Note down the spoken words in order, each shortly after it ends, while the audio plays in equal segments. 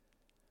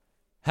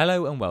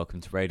Hello and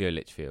welcome to Radio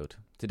Lichfield.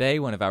 Today,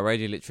 one of our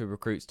Radio Lichfield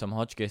recruits, Tom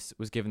Hodgkiss,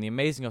 was given the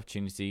amazing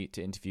opportunity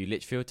to interview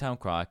Lichfield Town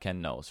Crier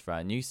Ken Knowles for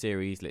our new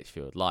series,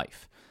 Lichfield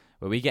Life,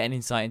 where we get an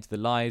insight into the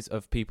lives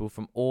of people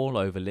from all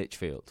over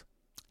Lichfield.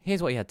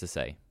 Here's what he had to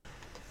say.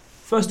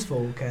 First of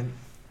all, Ken,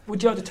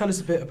 would you like to tell us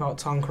a bit about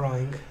town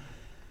crying?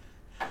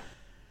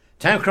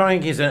 Town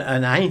crying is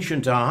an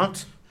ancient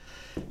art.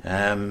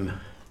 The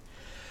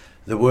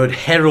word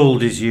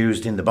herald is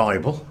used in the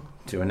Bible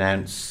to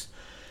announce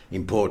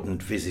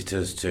important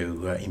visitors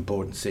to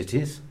important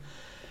cities.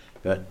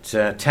 But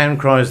town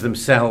criers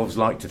themselves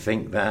like to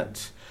think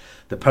that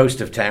the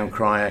post of town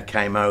crier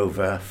came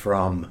over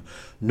from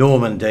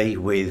Normandy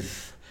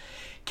with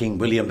King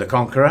William the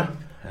Conqueror,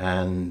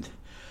 and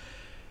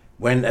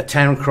when a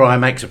town crier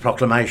makes a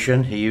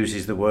proclamation, he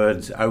uses the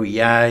words "Oh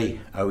yay,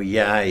 oh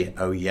yay,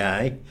 oh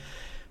yay,"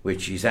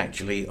 which is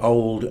actually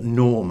Old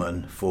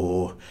Norman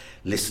for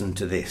 "listen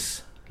to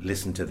this,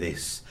 listen to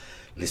this,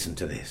 listen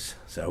to this."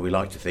 So we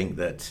like to think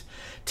that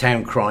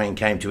town crying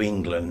came to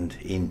England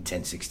in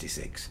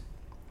 1066.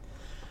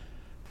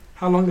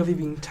 How long have you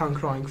been town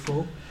crying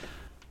for?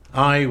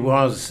 I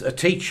was a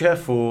teacher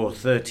for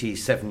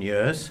 37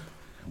 years.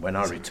 When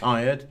I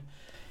retired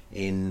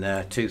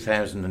in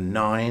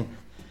 2009,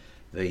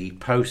 the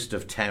post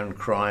of town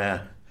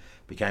crier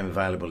became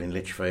available in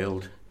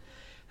Lichfield,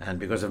 and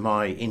because of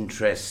my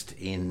interest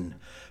in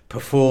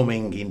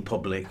performing in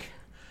public,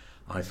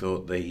 I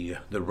thought the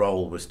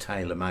role was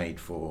tailor-made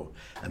for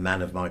a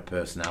man of my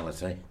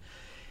personality.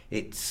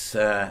 It's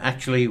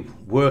actually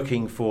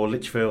working for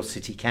Lichfield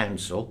City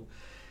Council,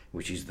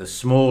 which is the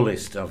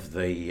smallest of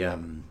the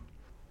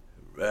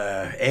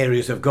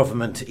areas of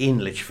government in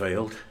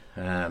Lichfield.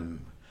 And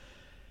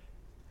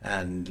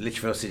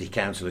Lichfield City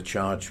Council are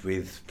charged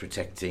with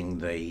protecting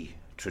the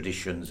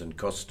traditions and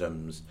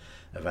customs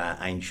of our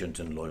ancient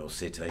and loyal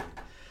city.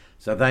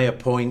 So they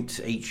appoint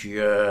each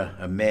year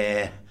a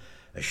mayor,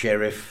 a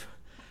sheriff,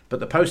 but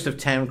the post of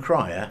town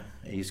crier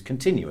is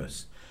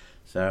continuous.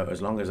 So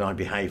as long as I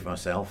behave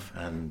myself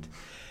and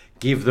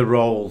give the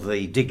role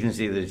the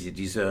dignity that it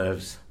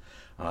deserves,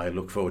 I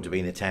look forward to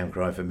being a town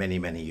crier for many,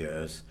 many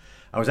years.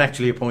 I was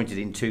actually appointed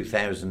in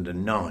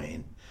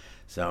 2009,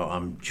 so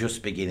I'm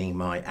just beginning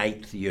my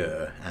 8th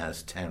year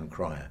as town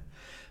crier.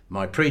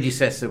 My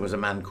predecessor was a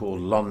man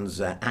called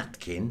Lonza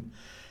Atkin,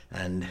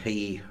 and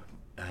he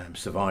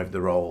survived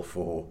the role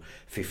for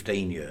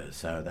 15 years,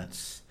 so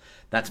that's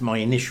my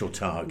initial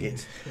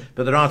target.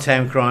 But there are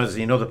town criers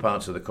in other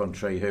parts of the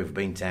country who have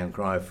been town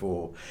crier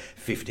for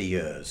 50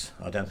 years.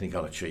 I don't think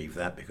I'll achieve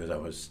that because I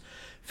was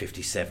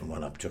 57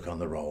 when I took on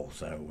the role,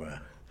 so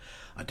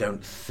I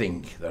don't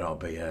think that I'll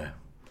be a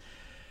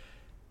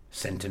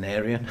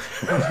centenarian.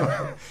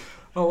 Oh,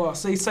 well,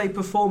 so you say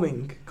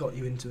performing got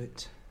you into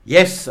it?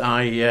 Yes,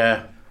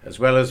 I, as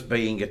well as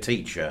being a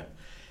teacher,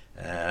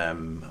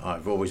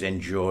 I've always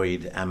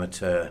enjoyed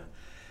amateur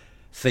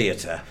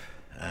theatre,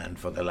 and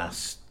for the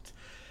last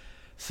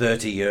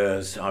 30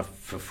 years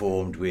I've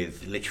performed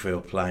with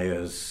Lichfield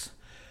Players,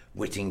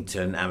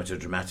 Whittington Amateur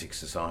Dramatic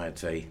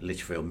Society,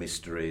 Lichfield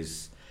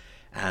Mysteries,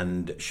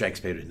 and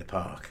Shakespeare in the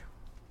Park.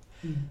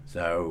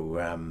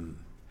 So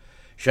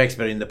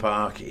Shakespeare in the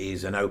Park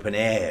is an open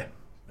air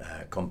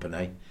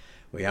company.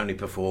 We only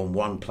perform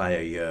one play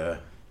a year,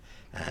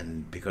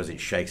 and because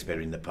it's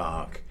Shakespeare in the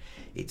Park,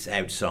 it's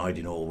outside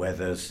in all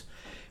weathers,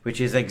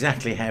 which is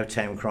exactly how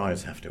town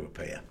criers have to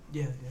appear.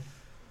 Yeah.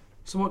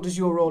 So what does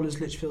your role as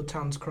Lichfield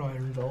Town's crier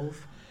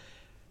involve?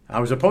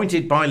 I was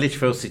appointed by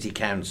Lichfield City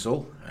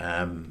Council.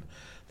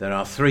 There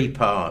are 3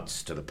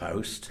 parts to the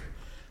post.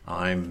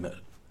 I'm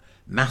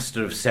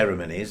Master of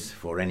Ceremonies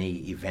for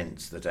any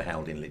events that are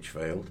held in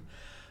Lichfield.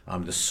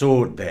 I'm the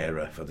sword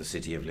bearer for the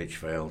City of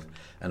Lichfield,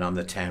 and I'm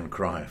the town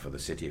crier for the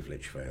City of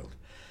Lichfield.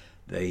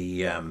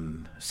 The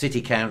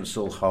City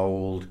Council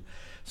hold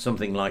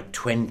something like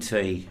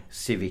 20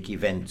 civic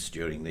events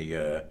during the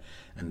year,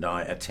 and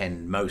I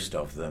attend most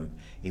of them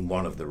in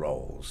one of the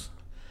roles.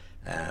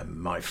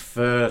 My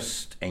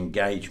first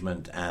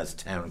engagement as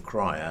town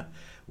crier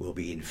will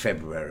be in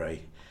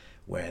February,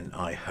 when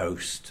I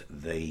host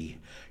the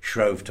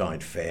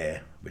Shrovetide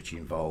Fair, which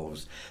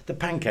involves the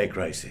pancake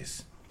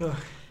races.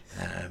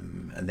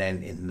 And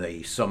then in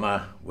the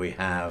summer we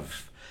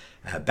have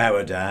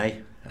Bower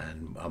Day,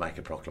 and I'll make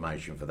a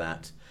proclamation for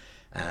that,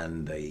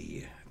 and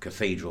the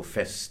Cathedral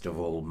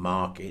Festival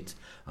Market,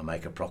 I'll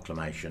make a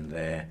proclamation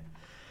there.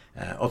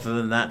 Other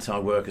than that, I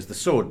work as the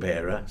sword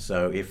bearer,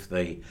 so if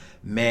the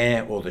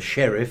mayor or the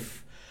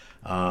sheriff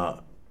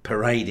are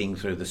parading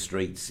through the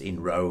streets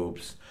in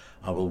robes,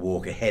 I will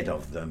walk ahead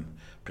of them,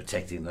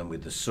 protecting them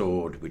with the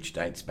sword, which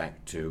dates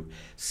back to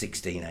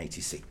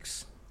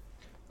 1686.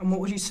 And what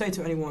would you say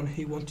to anyone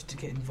who wanted to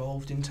get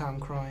involved in town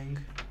crying?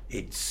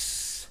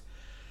 It's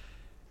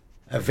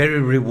a very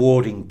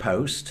rewarding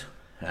post.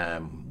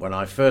 When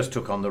I first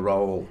took on the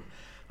role,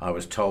 I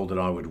was told that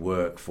I would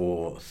work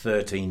for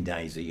 13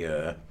 days a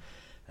year,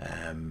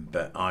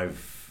 but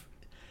I've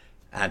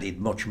added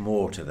much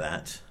more to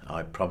that.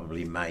 I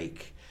probably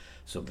make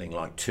something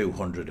like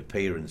 200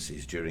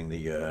 appearances during the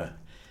year,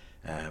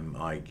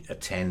 I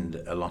attend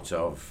a lot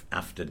of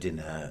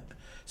after-dinner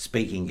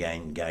speaking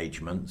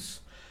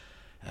engagements.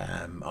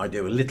 I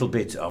do a little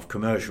bit of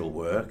commercial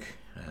work.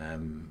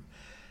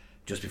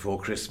 Just before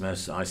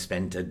Christmas, I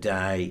spent a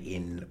day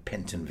in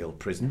Pentonville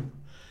Prison,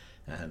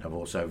 and I've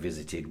also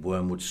visited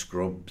Wormwood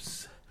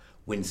Scrubs,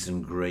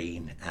 Winson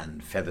Green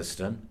and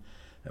Featherstone,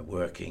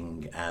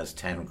 working as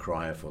town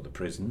crier for the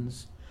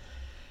prisons.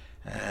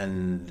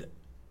 And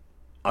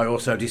I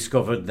also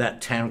discovered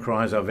that town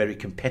criers are very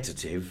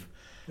competitive.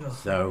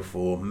 So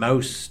for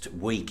most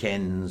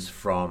weekends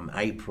from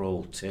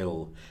April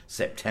till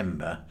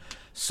September,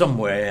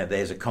 somewhere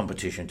there's a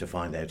competition to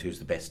find out who's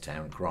the best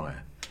town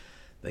crier.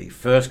 The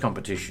first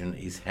competition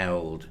is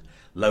held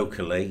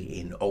locally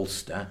in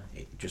Ulster,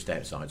 just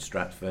outside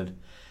Stratford,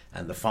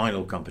 and the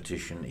final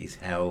competition is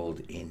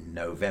held in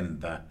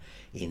November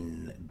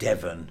in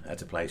Devon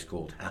at a place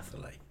called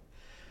Hatherley.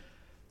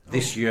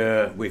 This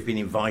year we've been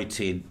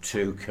invited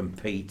to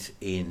compete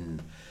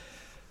in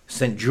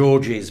St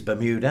George's,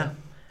 Bermuda,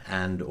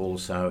 and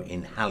also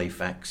in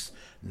Halifax,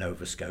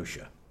 Nova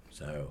Scotia.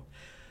 So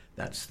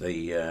that's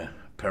the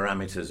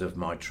parameters of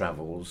my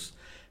travels: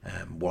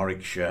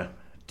 Warwickshire,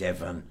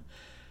 Devon,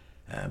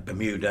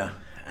 Bermuda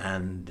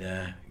and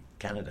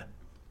Canada.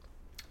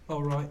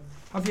 All right.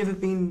 Have you ever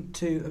been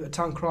to a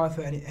town crier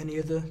for any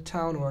other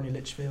town or only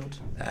Lichfield?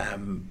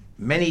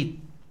 Many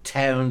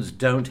towns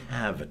don't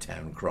have a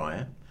town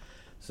crier.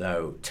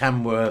 So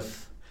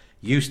Tamworth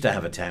used to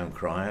have a town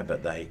crier,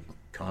 but they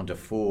can't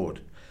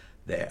afford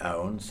their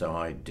own, so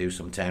I do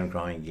some town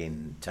crying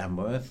in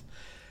Tamworth.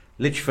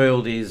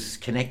 Lichfield is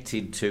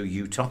connected to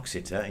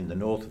Uttoxeter in the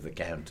north of the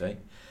county.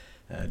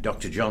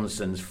 Dr.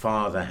 Johnson's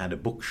father had a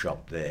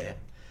bookshop there,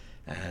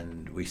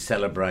 and we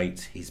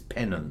celebrate his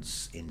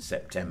penance in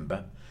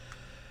September.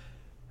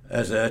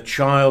 As a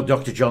child,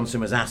 Dr.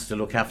 Johnson was asked to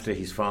look after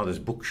his father's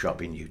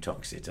bookshop in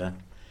Uttoxeter.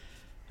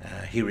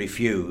 He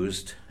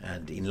refused,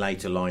 and in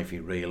later life he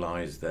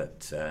realised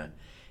that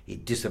he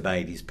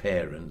disobeyed his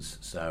parents.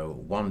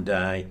 So one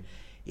day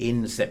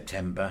in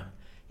September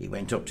he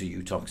went up to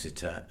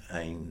Uttoxeter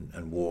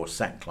and wore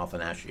sackcloth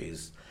and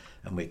ashes,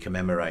 and we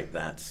commemorate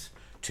that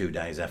 2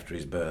 days after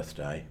his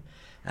birthday.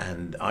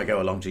 And I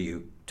go along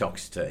to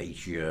Uttoxeter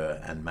each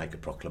year and make a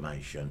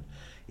proclamation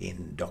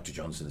in Dr.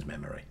 Johnson's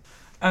memory.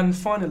 And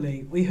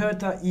finally, we heard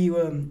that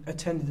you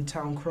attended the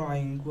Town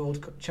Crying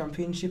World Cup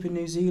Championship in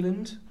New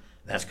Zealand.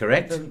 That's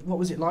correct. What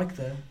was it like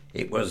there?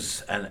 It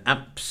was an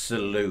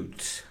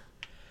absolute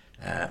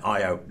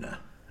eye-opener.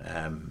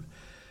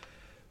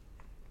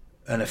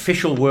 An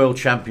official world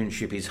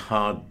championship is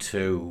hard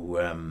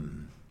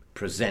to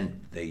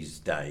present these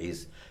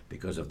days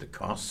because of the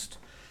cost.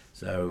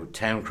 So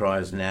town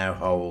criers now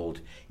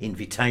hold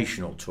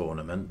invitational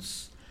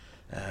tournaments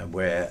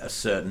where a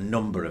certain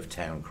number of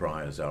town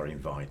criers are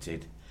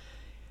invited.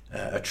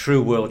 A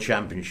true world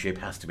championship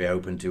has to be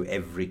open to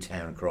every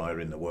town crier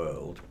in the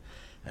world,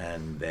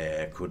 and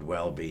there could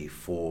well be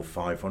 400 or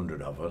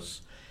 500 of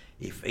us.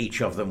 If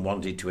each of them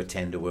wanted to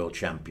attend a world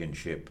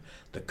championship,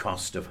 the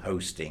cost of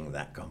hosting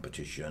that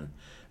competition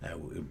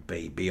would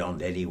be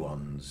beyond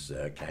anyone's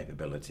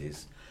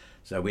capabilities.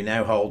 So we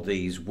now hold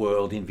these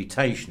world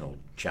invitational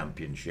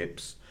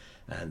championships,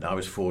 and I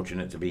was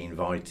fortunate to be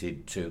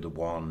invited to the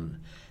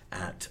one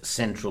at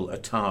Central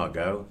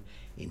Otago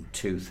in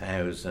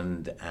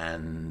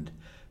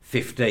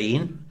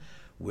 2015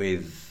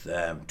 with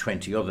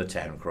 20 other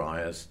town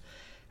criers.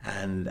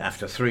 And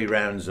after 3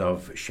 rounds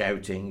of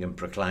shouting and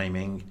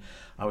proclaiming,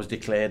 I was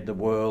declared the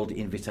World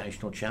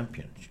Invitational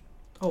Champion.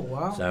 Oh,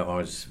 wow. So I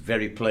was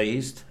very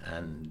pleased,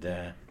 and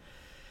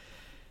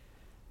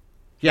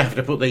you have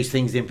to put these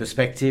things in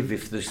perspective.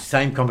 If the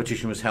same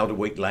competition was held a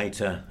week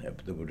later,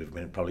 there would have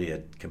been probably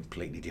a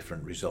completely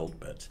different result.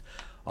 But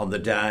on the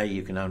day,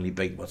 you can only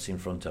beat what's in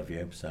front of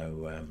you.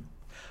 So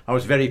I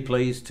was very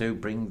pleased to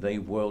bring the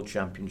World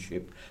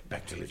Championship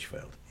back to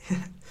Lichfield.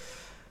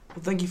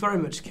 Well, thank you very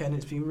much, Ken.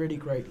 It's been really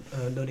great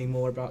learning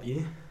more about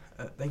you.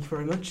 Thank you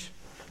very much.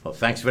 Well,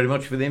 thanks very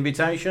much for the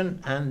invitation,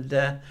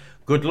 and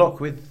good luck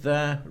with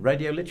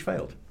Radio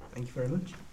Lichfield. Thank you very much.